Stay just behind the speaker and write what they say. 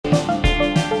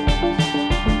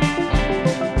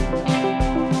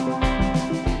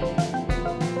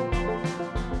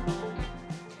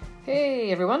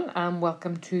and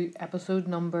welcome to episode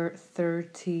number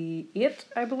 38,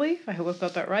 I believe. I hope I've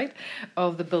got that right,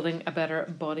 of the Building a Better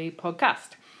Body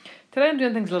podcast. Today I'm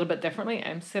doing things a little bit differently.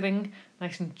 I'm sitting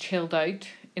nice and chilled out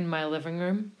in my living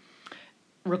room,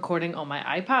 recording on my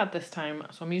iPad this time.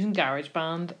 So I'm using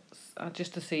GarageBand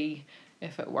just to see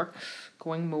if it works,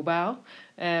 going mobile.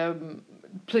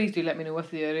 Please do let me know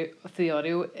if the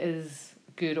audio is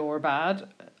good or bad.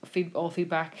 All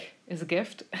feedback is a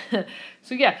gift.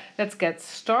 So yeah, let's get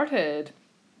started.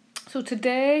 So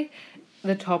today,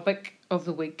 the topic of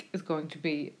the week is going to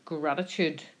be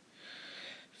gratitude.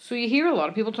 So you hear a lot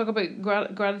of people talk about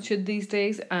gratitude these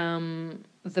days.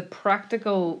 The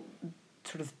practical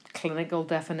sort of clinical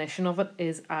definition of it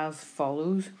is as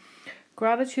follows.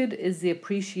 Gratitude is the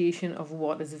appreciation of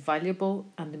what is valuable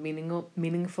and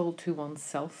meaningful to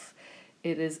oneself.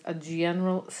 It is a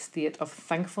general state of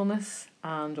thankfulness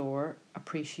and or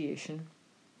appreciation.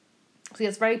 So yeah,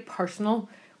 it's very personal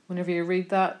whenever you read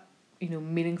that,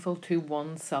 meaningful to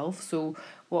oneself. So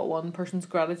what one person's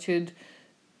gratitude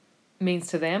means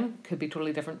to them could be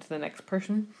totally different to the next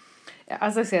person.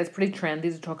 As I say, it's pretty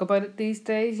trendy to talk about it these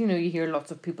days. You hear lots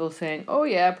of people saying, oh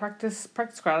yeah, practice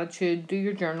gratitude, do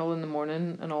your journal in the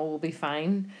morning and all will be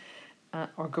fine,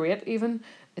 or great even.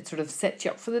 It sort of sets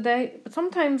you up for the day. But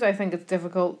sometimes I think it's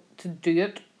difficult to do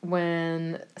it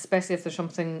when, especially if there's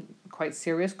something quite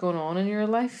serious going on in your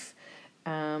life.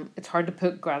 It's hard to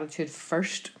put gratitude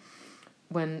first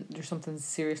when there's something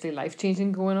seriously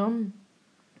life-changing going on.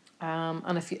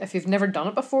 And if you've never done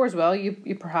it before as well,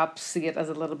 you perhaps see it as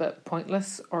a little bit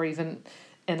pointless or even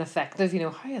ineffective.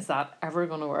 How is that ever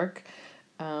going to work?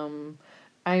 I'm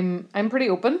pretty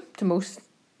open to most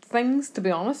things, to be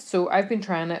honest. So I've been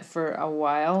trying it for a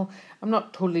while. I'm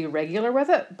not totally regular with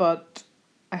it, but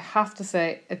I have to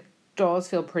say it does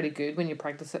feel pretty good when you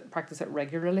practice it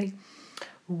regularly.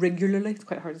 It's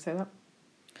quite hard to say that.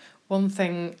 One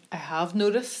thing I have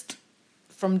noticed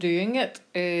from doing it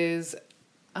is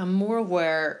I'm more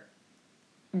aware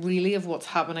really of what's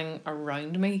happening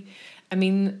around me. I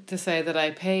mean to say that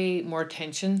I pay more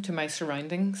attention to my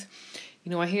surroundings.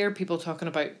 I hear people talking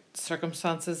about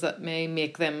circumstances that may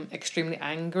make them extremely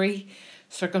angry,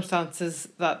 circumstances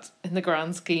that in the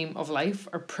grand scheme of life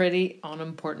are pretty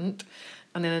unimportant.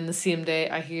 And then in the same day,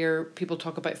 I hear people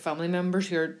talk about family members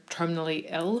who are terminally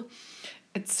ill.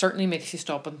 It certainly makes you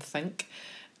stop and think.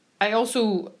 I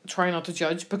also try not to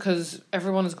judge because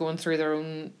everyone is going through their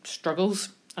own struggles.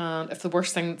 And if the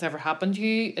worst thing that's ever happened to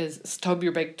you is stub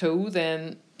your big toe,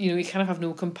 then, you kind of have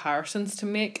no comparisons to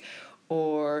make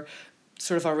or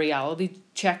sort of a reality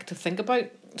check to think about.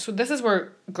 So this is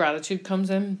where gratitude comes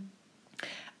in.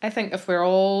 I think if we're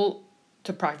all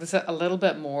to practice it a little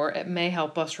bit more, it may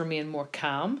help us remain more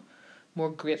calm,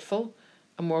 more grateful,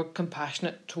 and more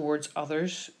compassionate towards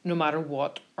others, no matter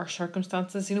what our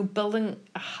circumstances. Building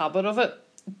a habit of it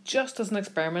just as an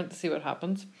experiment to see what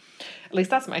happens. At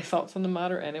least that's my thoughts on the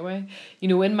matter anyway.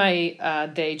 In my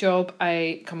day job,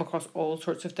 I come across all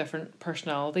sorts of different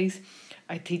personalities.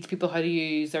 I teach people how to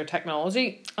use their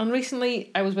technology. And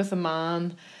recently I was with a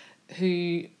man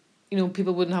who,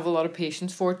 people wouldn't have a lot of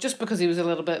patience for just because he was a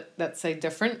little bit, let's say,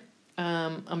 different,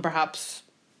 and perhaps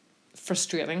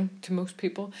frustrating to most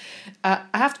people. I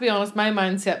have to be honest, my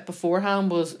mindset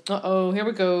beforehand was, here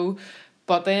we go.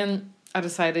 But then I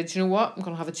decided, you know what, I'm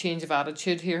going to have a change of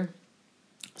attitude here.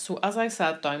 So as I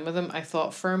sat down with him, I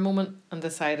thought for a moment and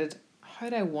decided, how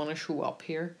do I want to show up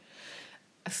here?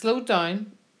 I slowed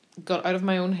down, got out of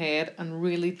my own head and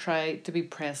really tried to be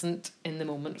present in the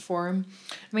moment for him.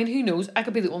 I mean, who knows? I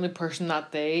could be the only person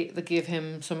that day that gave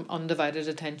him some undivided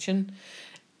attention.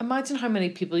 Imagine how many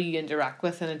people you interact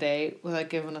with in a day without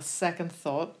giving a second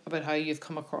thought about how you've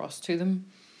come across to them.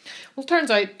 Well,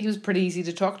 turns out he was pretty easy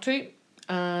to talk to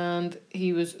and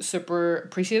he was super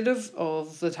appreciative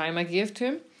of the time I gave to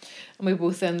him. And we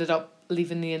both ended up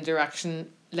leaving the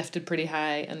interaction lifted pretty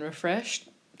high and refreshed.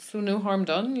 So no harm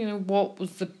done. What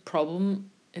was the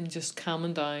problem in just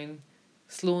calming down,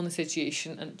 slowing the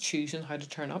situation and choosing how to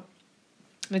turn up?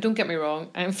 Now, don't get me wrong,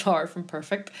 I'm far from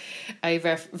perfect. I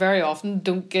very often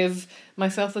don't give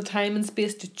myself the time and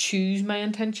space to choose my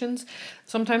intentions.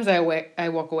 Sometimes I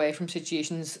walk away from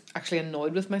situations actually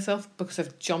annoyed with myself because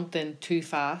I've jumped in too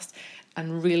fast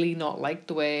and really not liked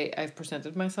the way I've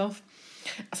presented myself.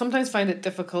 I sometimes find it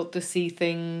difficult to see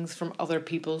things from other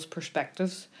people's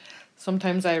perspectives.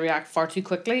 Sometimes I react far too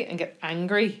quickly and get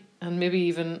angry and maybe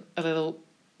even a little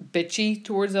bitchy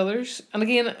towards others. And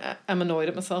again, I'm annoyed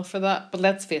at myself for that. But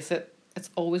let's face it,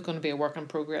 it's always going to be a work in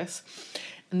progress.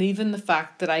 And even the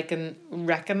fact that I can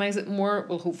recognise it more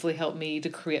will hopefully help me to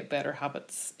create better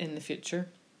habits in the future.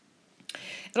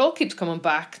 It all keeps coming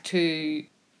back to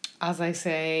as I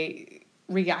say,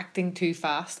 reacting too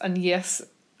fast. And yes,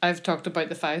 I've talked about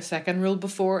the 5-second rule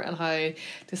before and how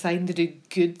deciding to do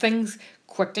good things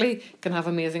quickly can have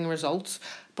amazing results.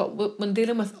 But when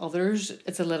dealing with others,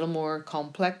 it's a little more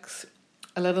complex.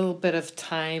 A little bit of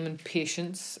time and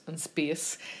patience and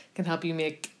space can help you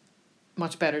make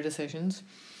much better decisions.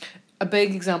 A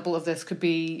big example of this could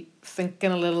be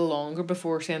thinking a little longer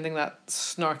before sending that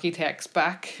snarky text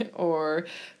back or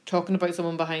talking about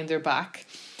someone behind their back.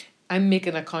 I'm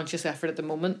making a conscious effort at the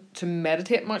moment to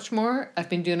meditate much more. I've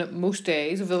been doing it most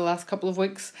days over the last couple of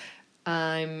weeks.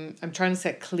 I'm trying to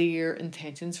set clear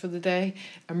intentions for the day.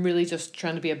 I'm really just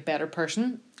trying to be a better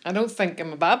person. I don't think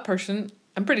I'm a bad person.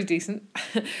 I'm pretty decent,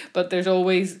 but there's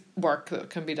always work that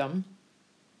can be done.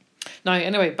 Now,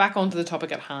 anyway, back onto the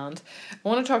topic at hand. I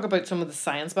want to talk about some of the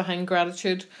science behind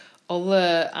gratitude. All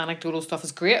the anecdotal stuff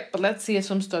is great, but let's see if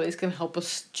some studies can help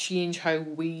us change how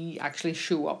we actually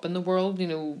show up in the world,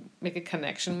 make a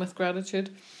connection with gratitude.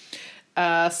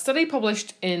 A study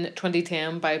published in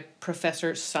 2010 by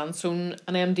Professor Sansone,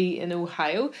 an MD in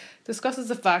Ohio, discusses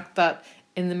the fact that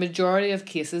in the majority of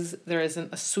cases, there is an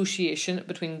association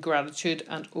between gratitude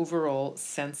and overall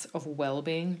sense of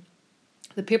well-being.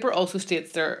 The paper also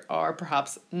states there are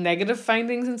perhaps negative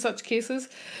findings in such cases,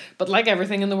 but like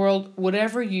everything in the world,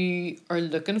 whatever you are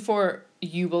looking for,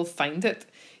 you will find it.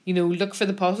 Look for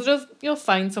the positive, you'll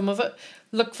find some of it.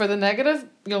 Look for the negative,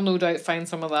 you'll no doubt find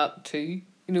some of that too.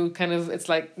 It's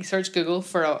like you search Google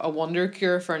for a wonder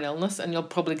cure for an illness and you'll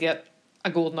probably get a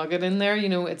gold nugget in there.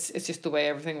 It's just the way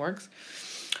everything works.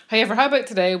 However, how about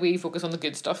today we focus on the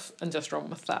good stuff and just run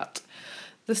with that?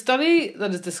 The study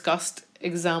that is discussed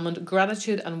examined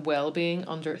gratitude and well-being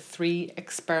under 3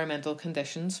 experimental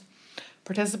conditions.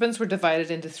 Participants were divided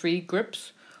into 3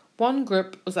 groups. One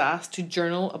group was asked to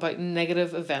journal about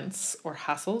negative events or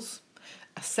hassles,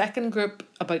 a second group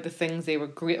about the things they were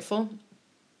grateful,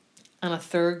 and a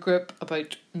third group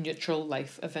about neutral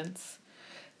life events.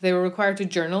 They were required to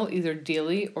journal either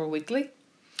daily or weekly.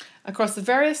 Across the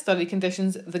various study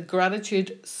conditions, the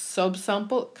gratitude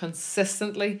subsample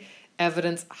consistently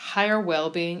evidence higher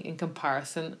well-being in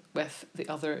comparison with the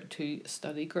other 2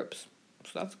 study groups.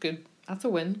 So that's good. That's a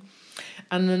win.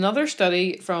 And another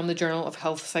study from the Journal of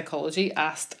Health Psychology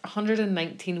asked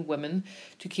 119 women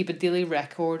to keep a daily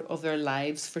record of their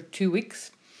lives for 2 weeks.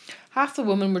 Half the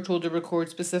women were told to record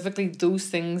specifically those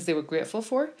things they were grateful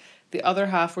for. The other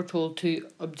half were told to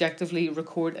objectively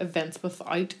record events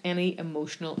without any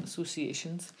emotional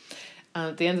associations.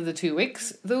 And at the end of the 2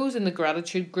 weeks, those in the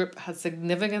gratitude group had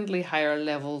significantly higher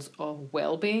levels of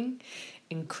well-being,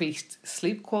 increased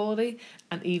sleep quality,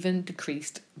 and even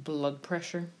decreased blood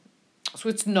pressure. So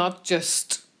it's not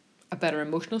just a better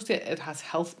emotional state, it has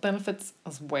health benefits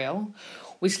as well.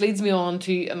 Which leads me on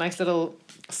to a nice little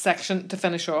section to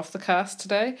finish off the cast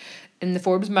today. In the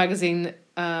Forbes magazine,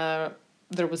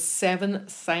 there was 7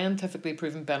 scientifically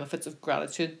proven benefits of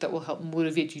gratitude that will help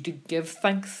motivate you to give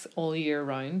thanks all year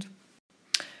round.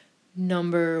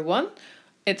 Number 1,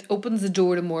 it opens the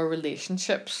door to more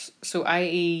relationships. So,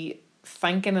 i.e.,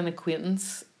 thanking an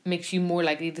acquaintance makes you more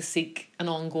likely to seek an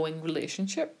ongoing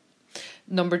relationship.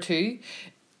 Number 2,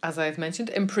 as I've mentioned,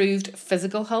 improved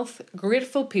physical health.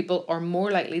 Grateful people are more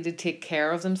likely to take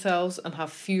care of themselves and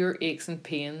have fewer aches and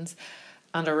pains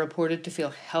and are reported to feel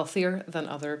healthier than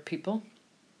other people.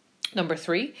 Number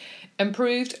 3,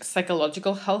 improved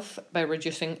psychological health by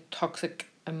reducing toxic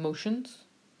emotions.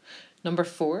 Number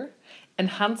 4,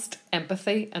 enhanced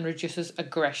empathy and reduces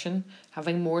aggression,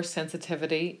 having more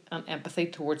sensitivity and empathy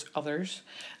towards others,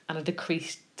 and a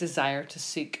decreased desire to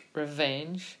seek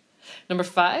revenge. Number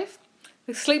 5,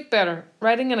 they sleep better.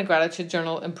 Writing in a gratitude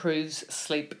journal improves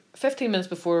sleep. 15 minutes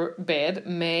before bed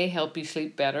may help you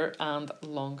sleep better and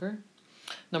longer.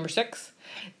 Number 6,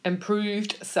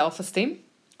 improved self-esteem.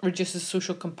 Reduces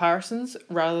social comparisons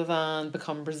rather than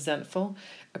become resentful.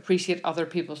 Appreciate other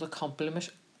people's accomplishments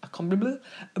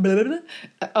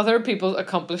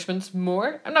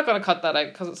more. I'm not going to cut that out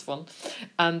because it's fun.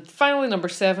 And finally, number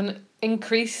 7,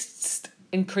 increased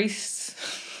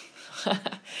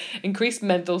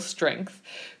mental strength,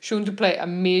 shown to play a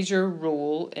major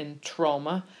role in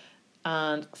trauma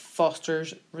and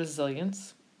fosters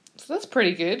resilience. So that's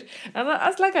pretty good. And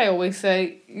as like I always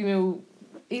say,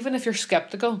 even if you're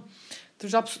skeptical,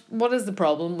 what is the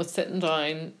problem with sitting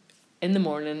down in the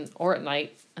morning or at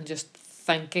night and just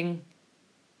thanking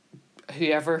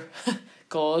whoever,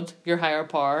 God, your higher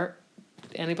power,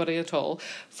 anybody at all,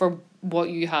 for what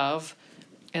you have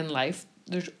in life?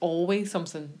 There's always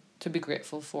something to be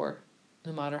grateful for,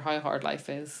 no matter how hard life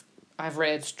is. I've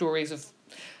read stories of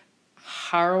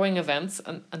harrowing events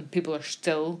and people are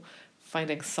still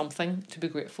finding something to be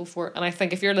grateful for. And I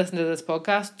think if you're listening to this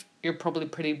podcast, you're probably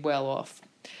pretty well off.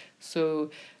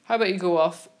 So how about you go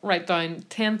off, write down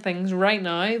 10 things right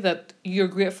now that you're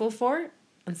grateful for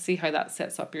and see how that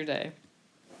sets up your day.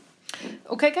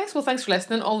 Okay, guys, well, thanks for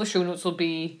listening. All the show notes will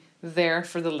be there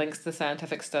for the links to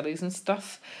scientific studies and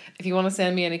stuff. If you want to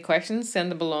send me any questions, send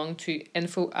them along to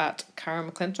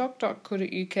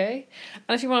info@caramclintock.co.uk. And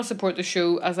if you want to support the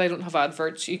show, as I don't have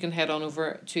adverts, you can head on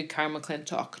over to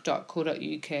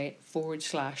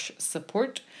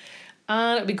caramclintock.co.uk/support.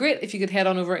 And it'd be great if you could head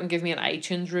on over and give me an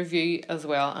iTunes review as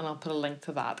well, and I'll put a link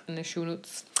to that in the show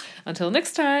notes. Until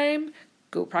next time,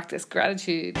 go practice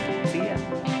gratitude. See ya.